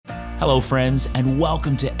Hello, friends, and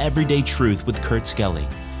welcome to Everyday Truth with Kurt Skelly.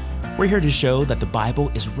 We're here to show that the Bible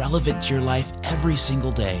is relevant to your life every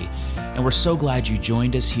single day, and we're so glad you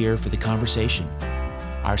joined us here for the conversation.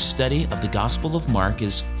 Our study of the Gospel of Mark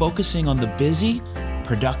is focusing on the busy,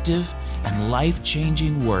 productive, and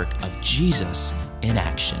life-changing work of Jesus in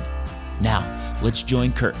action. Now, let's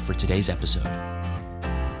join Kurt for today's episode.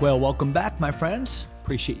 Well, welcome back, my friends.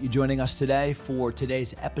 Appreciate you joining us today for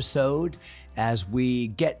today's episode as we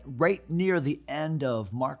get right near the end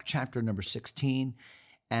of Mark chapter number 16.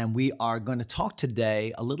 And we are going to talk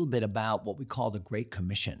today a little bit about what we call the Great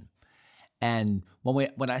Commission. And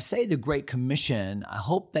when I say the Great Commission, I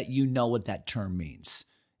hope that you know what that term means.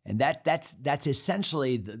 And that's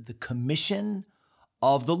essentially the commission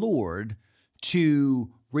of the Lord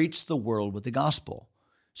to reach the world with the gospel.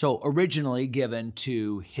 So originally given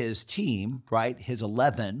to his team, right, his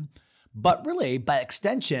 11, but really by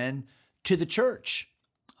extension to the church,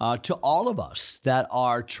 to all of us that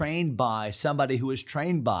are trained by somebody who is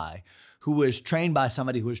trained by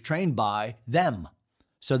somebody who is trained by them.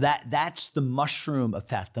 So that's the mushroom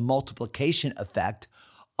effect, the multiplication effect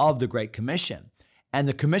of the Great Commission. And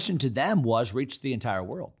the commission to them was reach the entire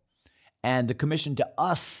world. And the commission to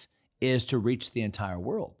us is to reach the entire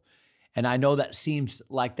world. And I know that seems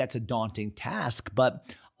like that's a daunting task,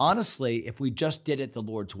 but honestly, if we just did it the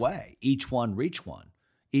Lord's way, each one reach one,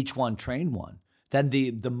 each one train one, then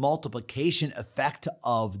the multiplication effect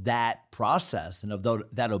of that process and of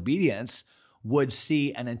that obedience would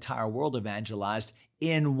see an entire world evangelized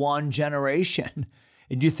in one generation.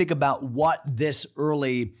 And you think about what this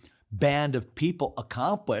early band of people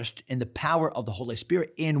accomplished in the power of the Holy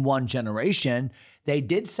Spirit in one generation. They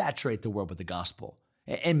did saturate the world with the gospel.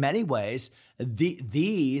 In many ways,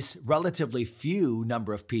 these relatively few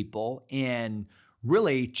number of people in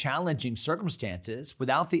really challenging circumstances,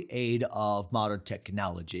 without the aid of modern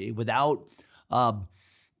technology, without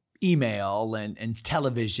email and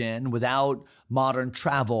television, without modern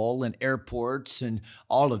travel and airports and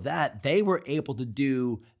all of that, they were able to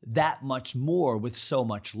do that much more with so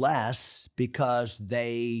much less because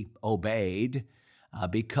they obeyed,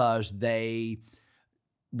 because they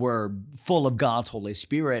were full of God's Holy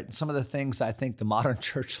Spirit, and some of the things I think the modern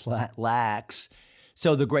church lacks.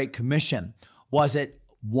 So the Great Commission, was it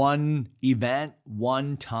one event,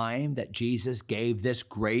 one time that Jesus gave this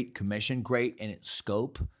Great Commission, great in its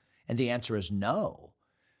scope? And the answer is no.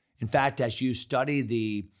 In fact, as you study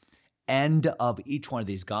the end of each one of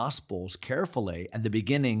these Gospels carefully, and the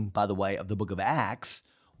beginning, by the way, of the book of Acts,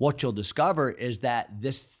 what you'll discover is that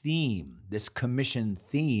this theme, this commission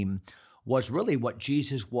theme, was really what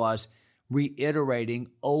Jesus was reiterating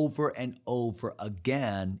over and over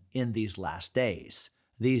again in these last days.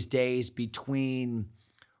 These days between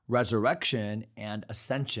resurrection and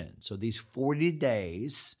ascension. So these 40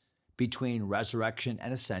 days between resurrection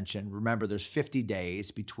and ascension. Remember, there's 50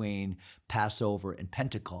 days between Passover and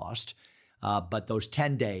Pentecost, but those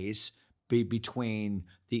 10 days between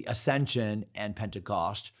the ascension and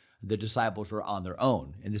Pentecost, the disciples were on their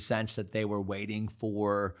own in the sense that they were waiting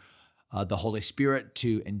for the Holy Spirit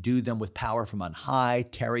to endue them with power from on high.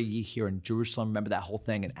 Tarry ye here in Jerusalem. Remember that whole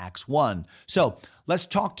thing in Acts 1. So let's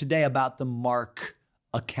talk today about the Mark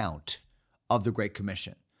account of the Great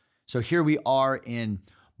Commission. So here we are in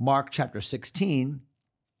Mark chapter 16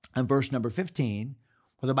 and verse number 15,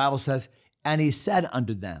 where the Bible says, "And he said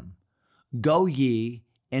unto them, Go ye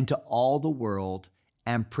into all the world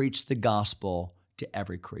and preach the gospel to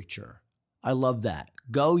every creature." I love that.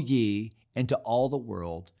 Go ye into all the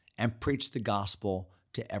world and preach the gospel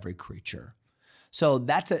to every creature. So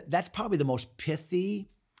that's probably the most pithy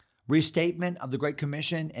restatement of the Great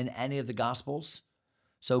Commission in any of the Gospels.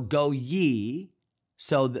 So go ye.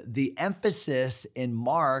 So the emphasis in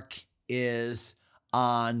Mark is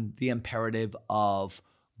on the imperative of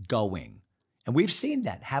going. And we've seen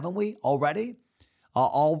that, haven't we, already?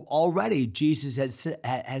 Already Jesus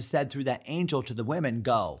has said through that angel to the women,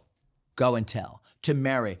 go and tell. To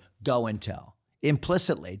Mary, go and tell.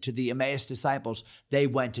 Implicitly, to the Emmaus disciples, they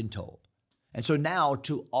went and told. And so now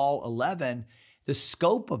to all 11, the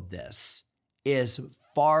scope of this is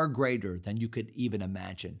far greater than you could even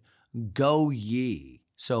imagine. Go ye.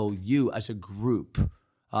 So you as a group,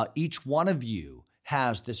 each one of you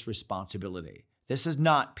has this responsibility. This is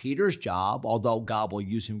not Peter's job, although God will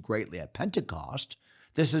use him greatly at Pentecost.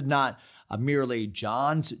 This is not merely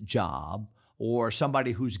John's job or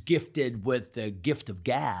somebody who's gifted with the gift of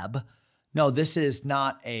gab. No, this is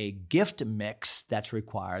not a gift mix that's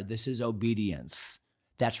required. This is obedience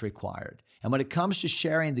that's required. And when it comes to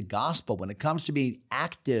sharing the gospel, when it comes to being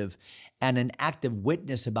active and an active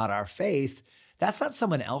witness about our faith, that's not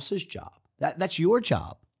someone else's job. That's your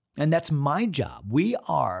job. And that's my job. We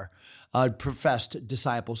are professed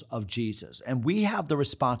disciples of Jesus, and we have the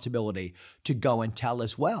responsibility to go and tell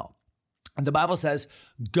as well. And the Bible says,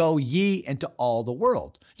 go ye into all the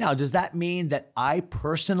world. Now, does that mean that I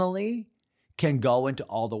personally can go into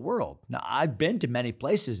all the world? Now, I've been to many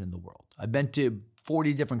places in the world. I've been to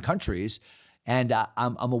 40 different countries, and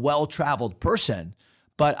I'm a well-traveled person,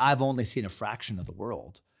 but I've only seen a fraction of the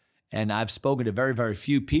world. And I've spoken to very, very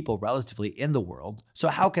few people relatively in the world. So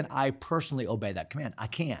how can I personally obey that command? I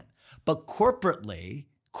can't. But corporately,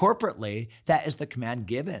 that is the command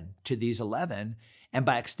given to these 11, and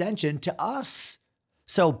by extension to us.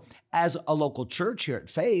 So as a local church here at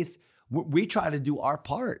Faith, we try to do our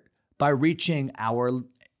part by reaching our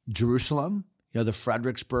Jerusalem, the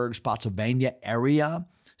Fredericksburg, Spotsylvania area,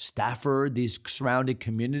 Stafford, these surrounding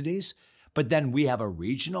communities. But then we have a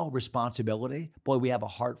regional responsibility. Boy, we have a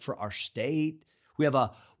heart for our state. We have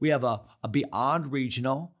a beyond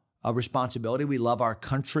regional responsibility. We love our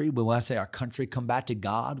country. We want to say our country, come back to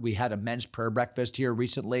God. We had a men's prayer breakfast here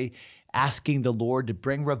recently asking the Lord to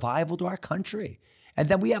bring revival to our country. And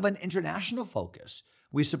then we have an international focus.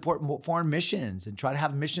 We support foreign missions and try to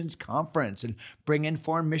have a missions conference and bring in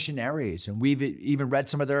foreign missionaries. And we've even read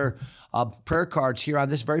some of their prayer cards here on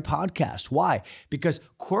this very podcast. Why? Because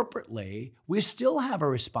corporately, we still have a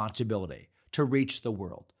responsibility to reach the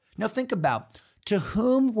world. Now think about, to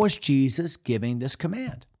whom was Jesus giving this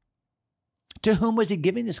command? To whom was he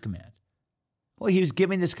giving this command? Well, he was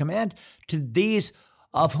giving this command to these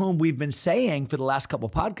of whom we've been saying for the last couple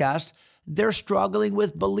of podcasts, they're struggling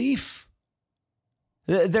with belief.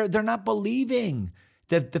 They're not believing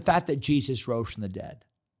the fact that Jesus rose from the dead.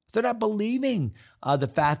 They're not believing the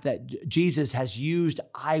fact that Jesus has used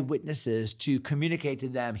eyewitnesses to communicate to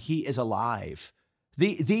them he is alive.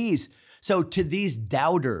 So to these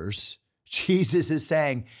doubters, Jesus is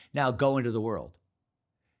saying, now go into the world.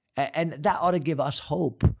 And that ought to give us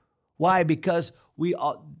hope. Why? Because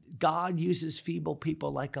God uses feeble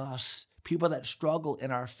people like us, people that struggle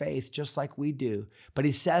in our faith just like we do. But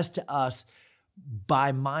he says to us,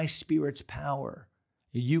 by my Spirit's power,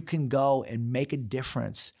 you can go and make a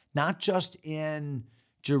difference, not just in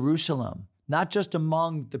Jerusalem, not just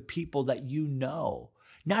among the people that you know,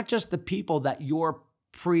 not just the people that your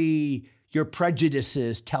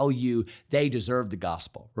prejudices tell you they deserve the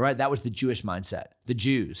gospel, right? That was the Jewish mindset, the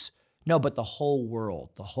Jews. No, but the whole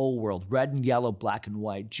world, red and yellow, black and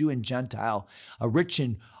white, Jew and Gentile, rich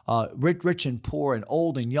and poor, and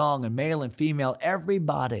old and young, and male and female,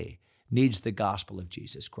 everybody needs the gospel of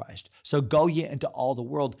Jesus Christ. So go ye into all the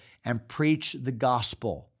world and preach the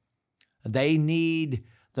gospel. They need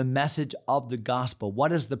the message of the gospel.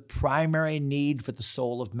 What is the primary need for the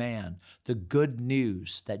soul of man? The good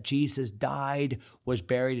news that Jesus died, was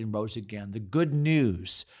buried, and rose again. The good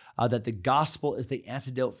news that the gospel is the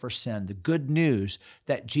antidote for sin. The good news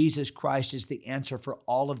that Jesus Christ is the answer for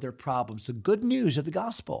all of their problems. The good news of the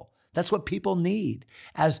gospel. That's what people need.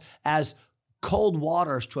 As cold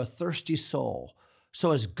waters to a thirsty soul,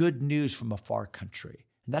 so is good news from a far country.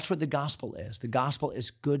 And that's what the gospel is. The gospel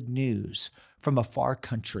is good news from a far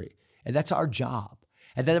country. And that's our job.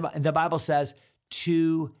 And then the Bible says,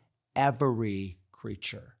 to every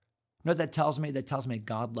creature. You know what that tells me? That tells me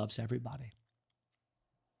God loves everybody.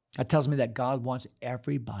 That tells me that God wants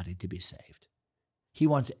everybody to be saved. He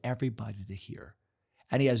wants everybody to hear.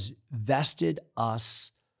 And he has vested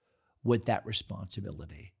us with that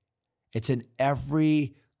responsibility. It's an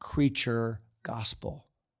every creature gospel.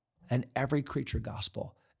 An every creature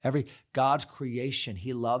gospel. God's creation,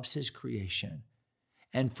 he loves his creation.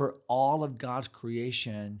 And for all of God's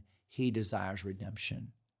creation, he desires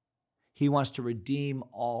redemption. He wants to redeem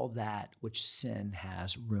all that which sin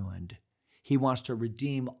has ruined. He wants to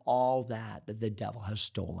redeem all that the devil has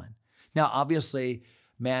stolen. Now, obviously,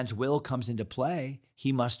 man's will comes into play.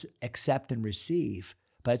 He must accept and receive,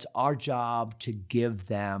 but it's our job to give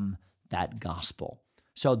them that gospel.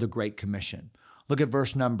 So the Great Commission. Look at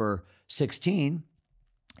verse number 16.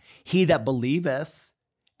 He that believeth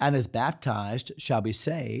and is baptized shall be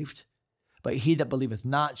saved, but he that believeth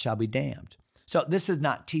not shall be damned. So this is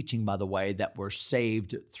not teaching, by the way, that we're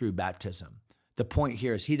saved through baptism. The point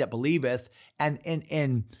here is he that believeth, and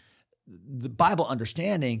in the Bible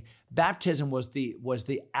understanding, baptism was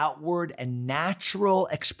the outward and natural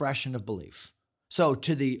expression of belief. So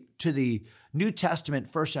to the New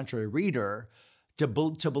Testament first century reader, to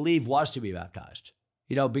believe was to be baptized.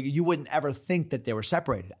 You wouldn't ever think that they were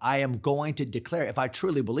separated. I am going to declare, if I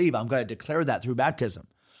truly believe, I'm going to declare that through baptism.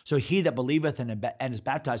 So he that believeth and is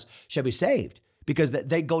baptized shall be saved, because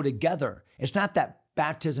they go together. It's not that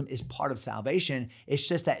baptism is part of salvation. It's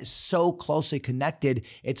just that it's so closely connected.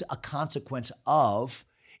 It's a consequence of,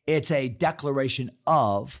 It's a declaration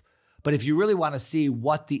of, but if you really want to see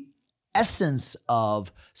what the essence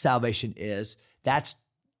of salvation is, that's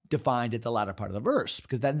defined at the latter part of the verse,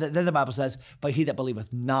 because then the Bible says, but he that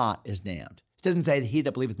believeth not is damned. It doesn't say he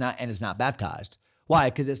that believeth not and is not baptized. Why?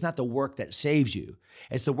 Because it's not the work that saves you.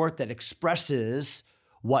 It's the work that expresses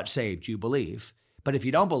what saved you believe. But if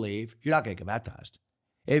you don't believe, you're not going to get baptized.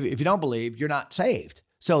 If you don't believe, you're not saved.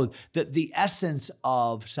 So the essence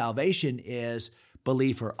of salvation is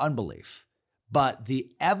belief or unbelief. But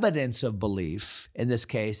the evidence of belief in this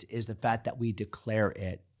case is the fact that we declare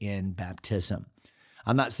it in baptism.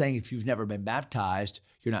 I'm not saying if you've never been baptized,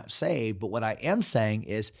 you're not saved. But what I am saying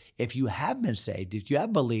is if you have been saved, if you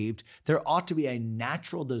have believed, there ought to be a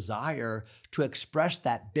natural desire to express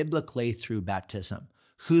that biblically through baptism.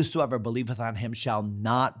 Whosoever believeth on him shall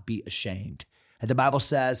not be ashamed. And the Bible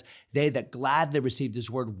says they that gladly received his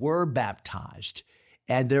word were baptized.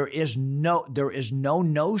 And there is no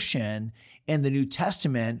notion in the New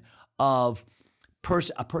Testament of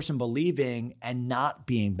a person believing and not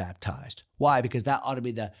being baptized. Why? Because that ought to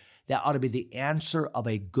be the answer of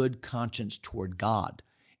a good conscience toward God.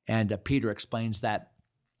 And Peter explains that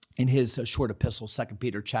in his short epistle, 2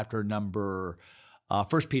 Peter chapter number 1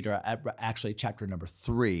 Peter, actually chapter number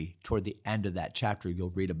 3, toward the end of that chapter, you'll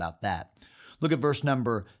read about that. Look at verse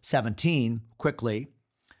number 17 quickly,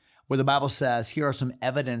 where the Bible says, here are some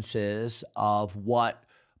evidences of what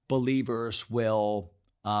believers will,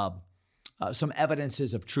 some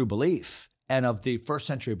evidences of true belief and of the first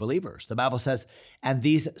century believers. The Bible says, and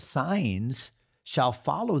these signs shall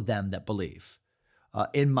follow them that believe.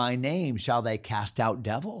 In my name shall they cast out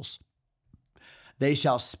devils. They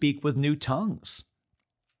shall speak with new tongues.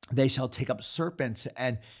 They shall take up serpents,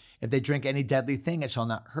 and if they drink any deadly thing, it shall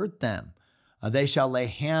not hurt them. They shall lay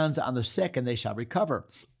hands on the sick, and they shall recover.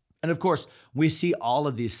 And of course, we see all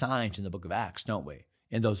of these signs in the book of Acts, don't we?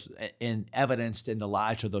 In evidenced in the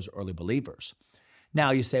lives of those early believers.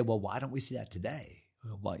 Now you say, well, why don't we see that today?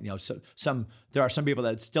 Well, there are some people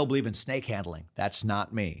that still believe in snake handling. That's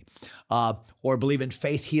not me. Or believe in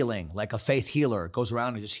faith healing, like a faith healer goes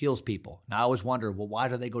around and just heals people. And I always wonder, well, why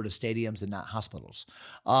do they go to stadiums and not hospitals?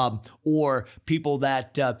 Or people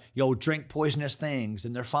that drink poisonous things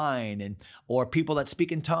and they're fine, or people that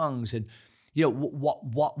speak in tongues. And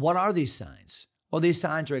what are these signs? Well, these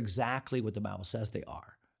signs are exactly what the Bible says they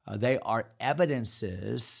are. They are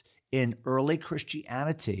evidences in early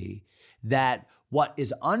Christianity that what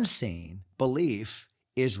is unseen, belief,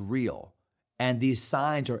 is real. And these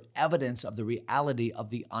signs are evidence of the reality of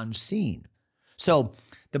the unseen. So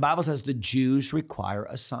the Bible says the Jews require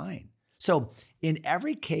a sign. So in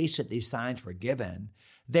every case that these signs were given,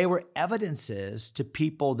 they were evidences to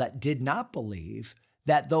people that did not believe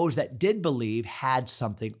that those that did believe had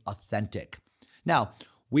something authentic. Now,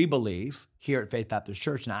 we believe here at Faith Baptist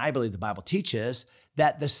Church, and I believe the Bible teaches,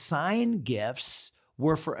 that the sign gifts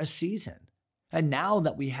were for a season. And now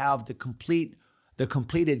that we have the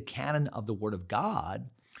completed canon of the Word of God,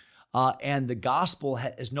 and the gospel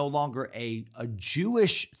is no longer a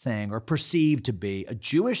Jewish thing, or perceived to be a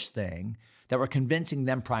Jewish thing, that we're convincing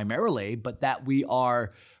them primarily, but that we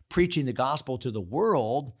are preaching the gospel to the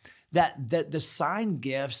world, that the sign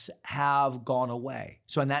gifts have gone away.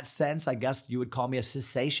 So in that sense, I guess you would call me a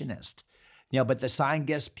cessationist. But the sign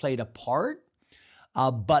gifts played a part,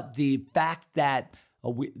 but the fact that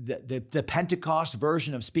the Pentecost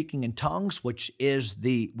version of speaking in tongues, which is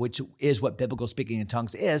what biblical speaking in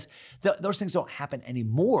tongues is, those things don't happen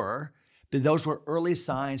anymore. But those were early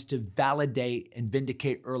signs to validate and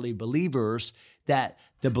vindicate early believers that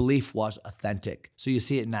the belief was authentic. So you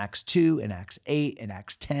see it in Acts 2, in Acts 8, in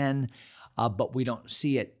Acts 10, but we don't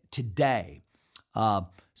see it today.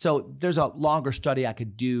 So there's a longer study I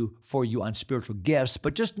could do for you on spiritual gifts,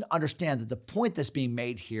 but just understand that the point that's being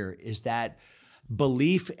made here is that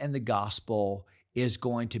belief in the gospel is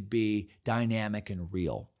going to be dynamic and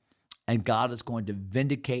real. And God is going to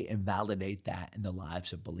vindicate and validate that in the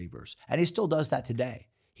lives of believers. And he still does that today.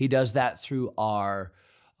 He does that through our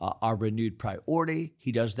renewed priority.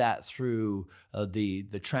 He does that through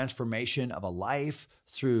the transformation of a life,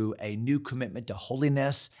 through a new commitment to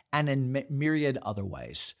holiness, and in myriad other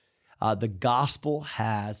ways. The gospel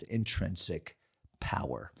has intrinsic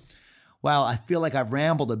power. Well, I feel like I've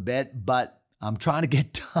rambled a bit, but I'm trying to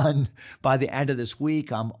get done by the end of this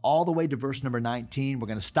week. I'm all the way to verse number 19. We're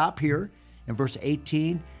going to stop here in verse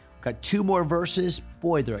 18. We've got 2 more verses.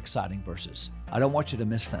 Boy, they're exciting verses. I don't want you to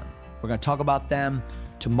miss them. We're going to talk about them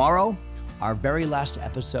tomorrow, our very last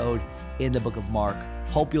episode in the book of Mark.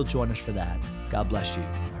 Hope you'll join us for that. God bless you,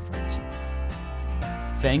 my friends.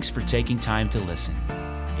 Thanks for taking time to listen.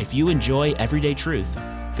 If you enjoy Everyday Truth,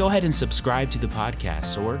 go go ahead and subscribe to the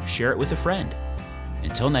podcast or share it with a friend.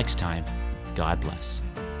 Until next time, God bless.